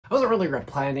I wasn't really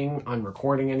planning on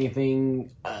recording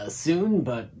anything soon,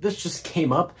 but this just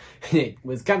came up, and it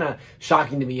was kind of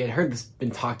shocking to me. I'd heard this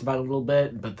been talked about a little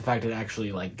bit, but the fact it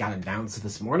actually got announced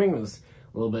this morning was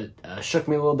a little bit, shook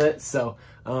me a little bit, so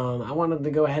I wanted to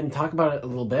go ahead and talk about it a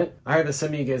little bit. I heard that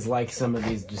some of you guys like some of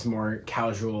these just more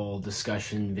casual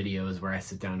discussion videos where I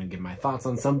sit down and give my thoughts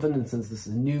on something, and since this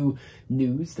is new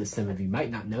news that some of you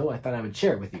might not know, I thought I would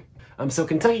share it with you. So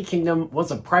Kentucky Kingdom was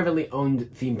a privately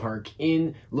owned theme park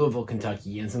in Louisville,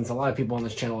 Kentucky, and since a lot of people on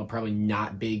this channel are probably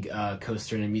not big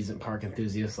coaster and amusement park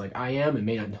enthusiasts like I am and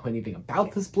may not know anything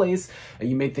about this place,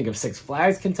 you may think of Six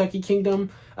Flags Kentucky Kingdom.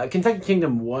 Kentucky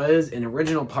Kingdom was an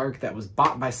original park that was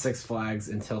bought by Six Flags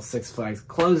until Six Flags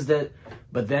closed it,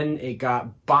 but then it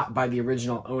got bought by the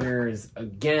original owners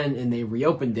again and they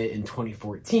reopened it in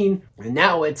 2014, and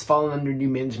now it's fallen under new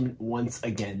management once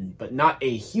again, but not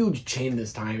a huge chain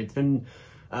this time. It's been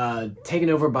taken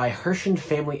over by Herschend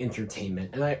Family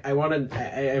Entertainment, and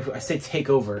I say take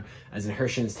over as in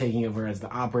Herschend is taking over as the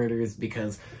operators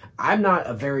because I'm not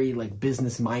a very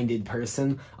business-minded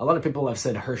person. A lot of people have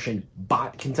said Herschend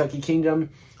bought Kentucky Kingdom,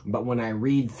 but when I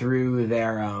read through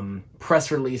their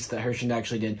press release that Herschend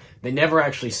actually did, they never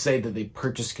actually say that they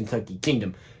purchased Kentucky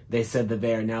Kingdom. They said that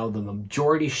they are now the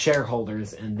majority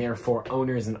shareholders and therefore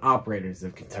owners and operators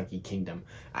of Kentucky Kingdom.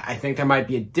 I think there might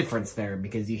be a difference there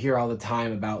because you hear all the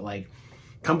time about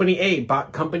Company A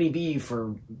bought Company B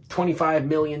for $25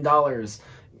 million,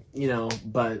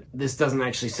 but this doesn't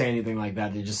actually say anything like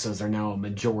that. It just says they're now a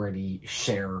majority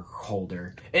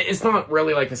shareholder. It's not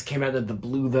really like this came out of the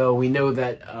blue, though. We know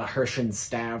that Herschend's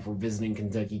staff were visiting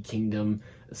Kentucky Kingdom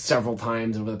several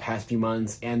times over the past few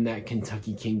months, and that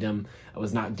Kentucky Kingdom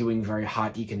was not doing very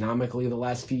hot economically the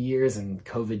last few years, and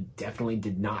COVID definitely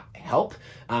did not help.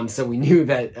 So we knew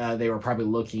that they were probably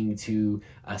looking to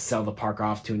sell the park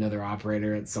off to another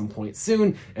operator at some point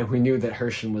soon, and we knew that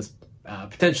Herschend was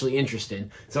potentially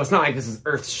interested. So it's not like this is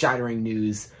earth-shattering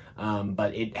news,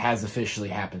 but it has officially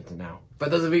happened now. For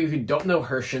those of you who don't know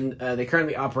Herschend, they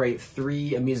currently operate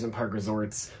 3 amusement park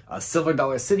resorts: Silver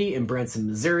Dollar City in Branson,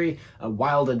 Missouri,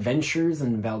 Wild Adventures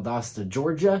in Valdosta,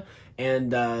 Georgia,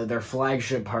 and their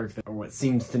flagship park, or what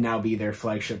seems to now be their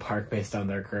flagship park based on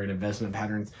their current investment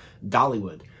patterns,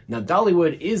 Dollywood. Now,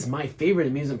 Dollywood is my favorite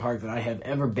amusement park that I have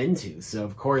ever been to, so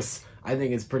of course, I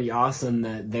think it's pretty awesome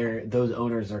that those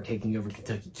owners are taking over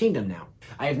Kentucky Kingdom now.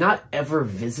 I have not ever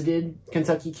visited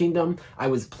Kentucky Kingdom. I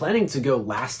was planning to go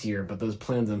last year, but those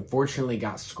plans unfortunately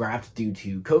got scrapped due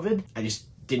to COVID. I just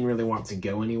didn't really want to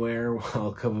go anywhere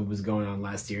while COVID was going on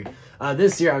last year.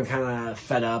 This year I'm kind of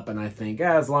fed up, and I think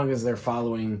as long as they're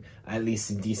following at least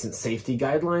some decent safety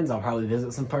guidelines, I'll probably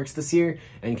visit some parks this year,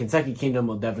 and Kentucky Kingdom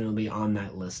will definitely be on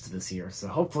that list this year. So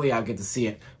hopefully I'll get to see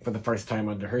it for the first time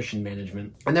under Herschend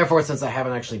management. And therefore, since I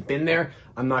haven't actually been there,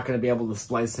 I'm not going to be able to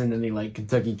splice in any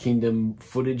Kentucky Kingdom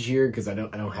footage here because I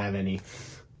don't have any.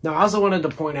 Now, I also wanted to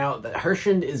point out that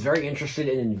Herschend is very interested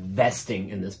in investing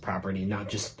in this property, not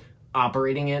just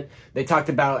operating it. They talked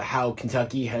about how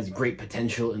Kentucky has great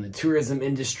potential in the tourism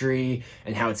industry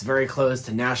and how it's very close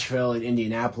to Nashville and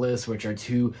Indianapolis, which are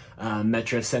 2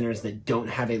 metro centers that don't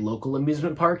have a local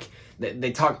amusement park.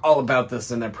 They talk all about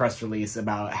this in their press release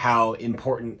about how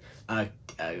important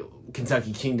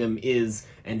Kentucky Kingdom is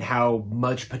and how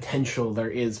much potential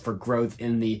there is for growth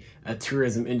in the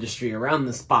tourism industry around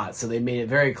the spot. So they made it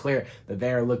very clear that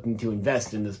they are looking to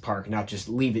invest in this park, not just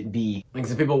leave it be. Like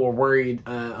some people were worried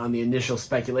on the initial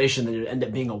speculation that it would end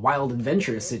up being a Wild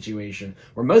Adventures situation,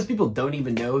 where most people don't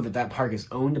even know that that park is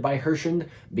owned by Herschend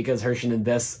because Herschend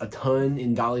invests a ton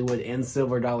in Dollywood and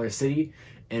Silver Dollar City,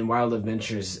 and Wild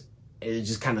Adventures, it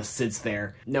just kind of sits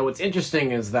there. Now, what's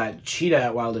interesting is that Cheetah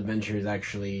at Wild Adventures,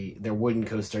 actually, their wooden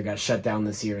coaster got shut down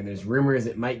this year, and there's rumors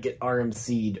it might get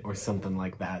RMC'd or something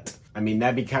like that. I mean,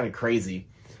 that'd be kind of crazy.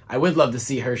 I would love to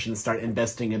see Herschend start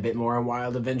investing a bit more in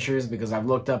Wild Adventures because I've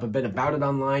looked up a bit about it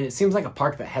online. It seems like a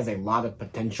park that has a lot of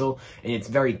potential, and it's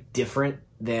very different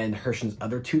than Herschend's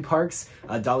other 2 parks.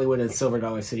 Dollywood and Silver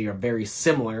Dollar City are very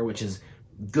similar, which is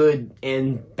good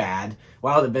and bad.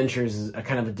 Wild Adventures is a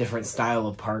kind of a different style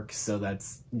of park, so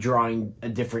that's drawing a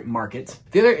different market.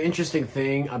 The other interesting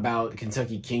thing about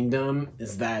Kentucky Kingdom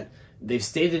is that they've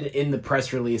stated in the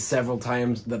press release several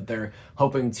times that they're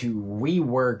hoping to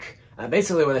rework.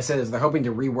 Basically what I said is they're hoping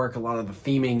to rework a lot of the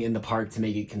theming in the park to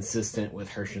make it consistent with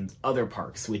Herschend's other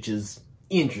parks, which is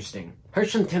interesting.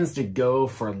 Herschend tends to go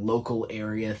for local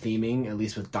area theming, at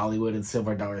least with Dollywood and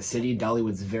Silver Dollar City.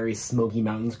 Dollywood's very Smoky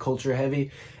Mountains culture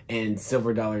heavy, and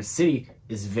Silver Dollar City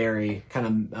is very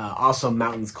kind of also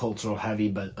mountains cultural heavy,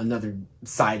 but another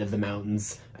side of the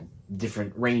mountains.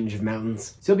 different range of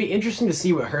mountains. So it'll be interesting to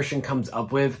see what Herschend comes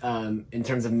up with in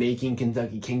terms of making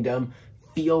Kentucky Kingdom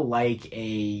feel like a,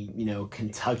 you know,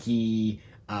 Kentucky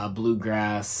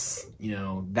bluegrass, you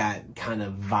know, that kind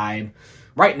of vibe.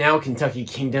 Right now, Kentucky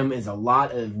Kingdom is a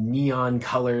lot of neon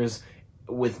colors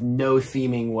with no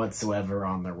theming whatsoever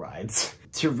on the rides.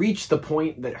 To reach the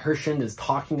point that Herschend is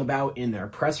talking about in their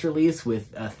press release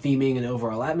with theming and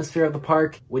overall atmosphere of the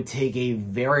park would take a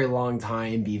very long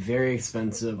time, be very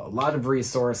expensive, a lot of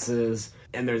resources,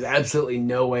 and there's absolutely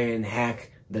no way in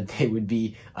heck that they would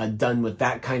be done with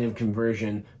that kind of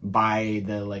conversion by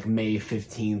the like May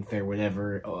 15th or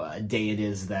whatever day it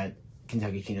is that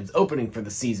Kentucky Kingdom's opening for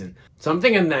the season. So I'm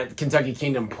thinking that Kentucky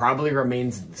Kingdom probably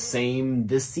remains the same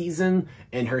this season,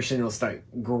 and Herschend will start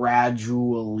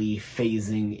gradually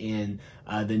phasing in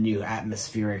the new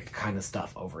atmospheric kind of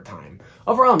stuff over time.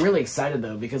 Overall, I'm really excited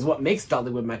though, because what makes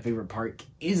Dollywood my favorite park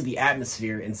is the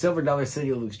atmosphere, and Silver Dollar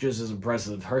City looks just as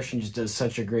impressive. Herschend just does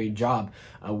such a great job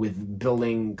with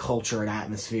building culture and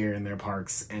atmosphere in their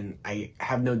parks, and I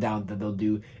have no doubt that they'll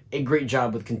do a great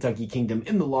job with Kentucky Kingdom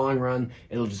in the long run.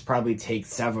 It'll just probably take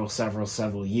several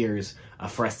years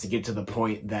for us to get to the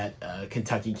point that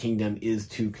Kentucky Kingdom is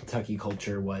to Kentucky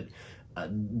culture what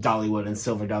Dollywood and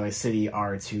Silver Dollar City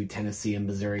are to Tennessee and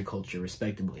Missouri culture,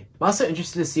 respectively. I'm also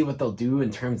interested to see what they'll do in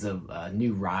terms of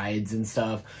new rides and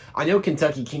stuff. I know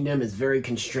Kentucky Kingdom is very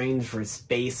constrained for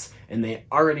space, and they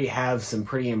already have some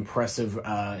pretty impressive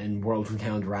and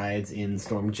world-renowned rides in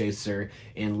Storm Chaser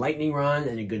and Lightning Run,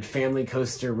 and a good family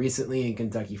coaster recently in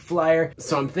Kentucky Flyer.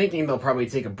 So I'm thinking they'll probably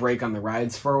take a break on the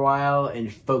rides for a while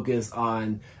and focus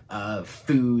on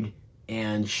food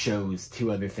and shows,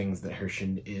 two other things that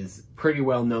Herschend is pretty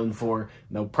well known for.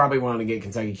 They'll probably want to get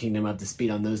Kentucky Kingdom up to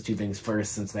speed on those two things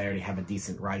first, since they already have a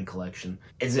decent ride collection.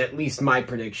 Is at least my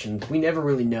prediction. We never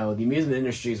really know. The amusement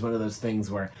industry is one of those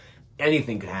things where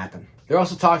anything could happen. There are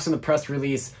also talks in the press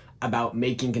release about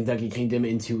making Kentucky Kingdom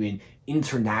into an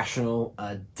international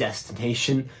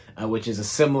destination, which is a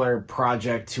similar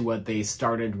project to what they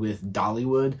started with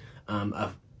Dollywood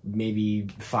maybe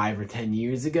 5 or 10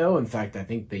 years ago. In fact, I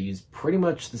think they used pretty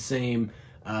much the same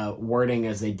wording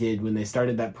as they did when they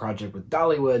started that project with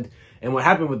Dollywood. And what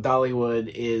happened with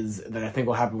Dollywood is that I think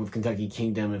will happen with Kentucky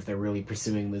Kingdom, if they're really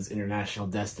pursuing this international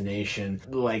destination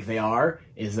like they are,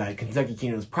 is that Kentucky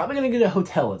Kingdom is probably going to get a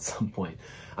hotel at some point.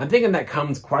 I'm thinking that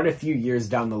comes quite a few years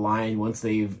down the line, once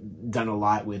they've done a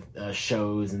lot with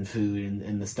shows and food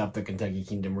and the stuff that Kentucky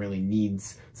Kingdom really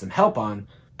needs some help on.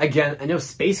 Again, I know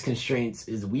space constraints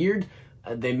is weird.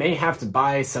 They may have to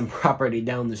buy some property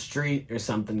down the street or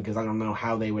something, because I don't know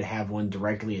how they would have one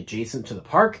directly adjacent to the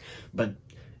park, but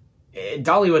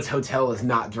Dollywood's hotel is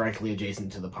not directly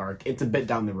adjacent to the park. It's a bit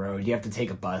down the road. You have to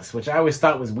take a bus, which I always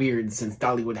thought was weird, since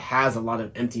Dollywood has a lot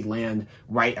of empty land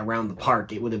right around the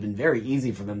park. It would have been very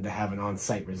easy for them to have an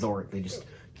on-site resort. They just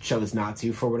chose not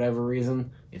to for whatever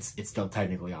reason. It's still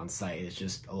technically on site. It's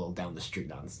just a little down the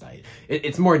street on site.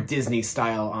 It's more Disney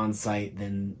style on site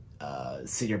than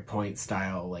Cedar Point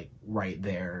style, like right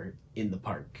there in the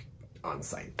park on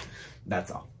site.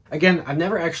 That's all. Again, I've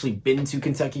never actually been to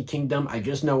Kentucky Kingdom. I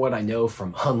just know what I know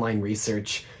from online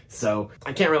research, so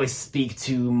I can't really speak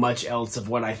to much else of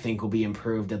what I think will be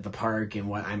improved at the park and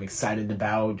what I'm excited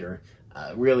about, or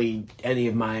really any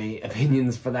of my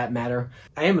opinions for that matter.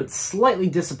 I am slightly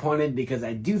disappointed because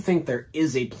I do think there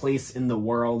is a place in the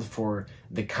world for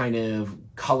the kind of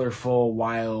colorful,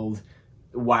 wild,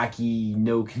 wacky,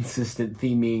 no consistent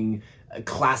theming,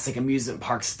 classic amusement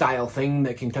park style thing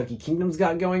that Kentucky Kingdom's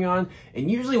got going on. And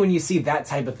usually when you see that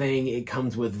type of thing, it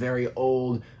comes with very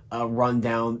old,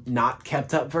 rundown, not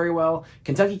kept up very well.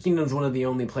 Kentucky Kingdom's one of the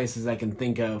only places I can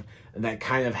think of that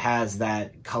kind of has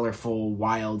that colorful,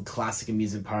 wild, classic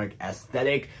amusement park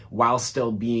aesthetic, while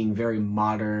still being very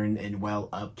modern and well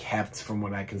upkept from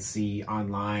what I can see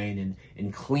online,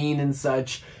 and clean and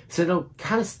such. So it'll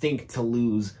kind of stink to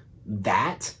lose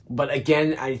that. But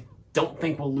again, I don't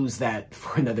think we'll lose that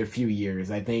for another few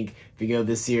years. I think if we go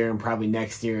this year and probably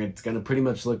next year, it's going to pretty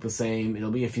much look the same.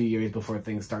 It'll be a few years before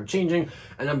things start changing,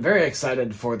 and I'm very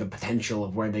excited for the potential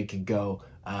of where they could go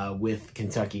with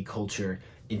Kentucky culture,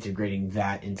 integrating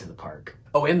that into the park.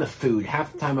 Oh, and the food.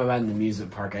 Half the time I'm at an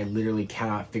amusement park, I literally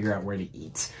cannot figure out where to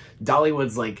eat.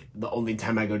 Dollywood's like the only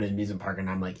time I go to an amusement park and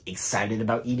I'm like excited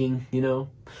about eating, you know?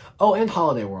 Oh, and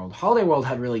Holiday World. Holiday World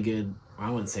had really good, I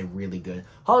wouldn't say really good.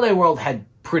 Holiday World had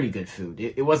pretty good food.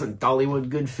 It wasn't Dollywood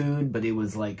good food, but it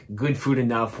was like good food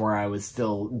enough where I was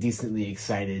still decently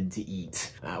excited to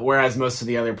eat. Whereas most of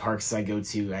the other parks I go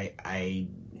to,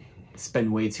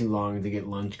 spend way too long to get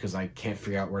lunch because I can't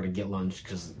figure out where to get lunch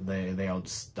because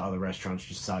all the restaurants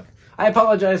just suck. I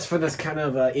apologize for this kind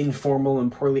of informal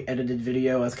and poorly edited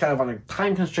video. I was kind of on a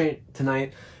time constraint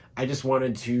tonight. I just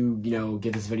wanted to,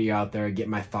 get this video out there, get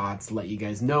my thoughts, let you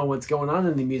guys know what's going on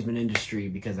in the amusement industry,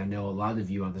 because I know a lot of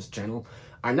you on this channel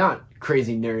are not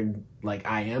crazy nerd like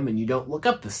I am, and you don't look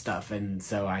up this stuff, and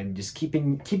so I'm just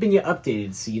keeping you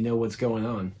updated so you know what's going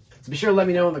on. So be sure to let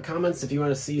me know in the comments if you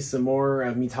want to see some more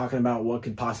of me talking about what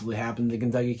could possibly happen to the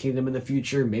Kentucky Kingdom in the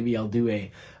future. Maybe I'll do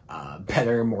a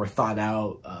better, more thought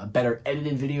out, better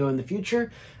edited video in the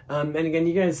future. And again,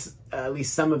 you guys, at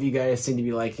least some of you guys seem to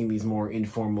be liking these more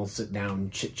informal sit-down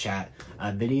chit-chat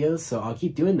videos, so I'll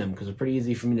keep doing them because they're pretty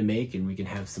easy for me to make, and we can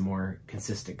have some more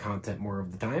consistent content more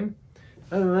of the time.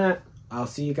 Other than that, I'll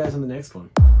see you guys on the next one.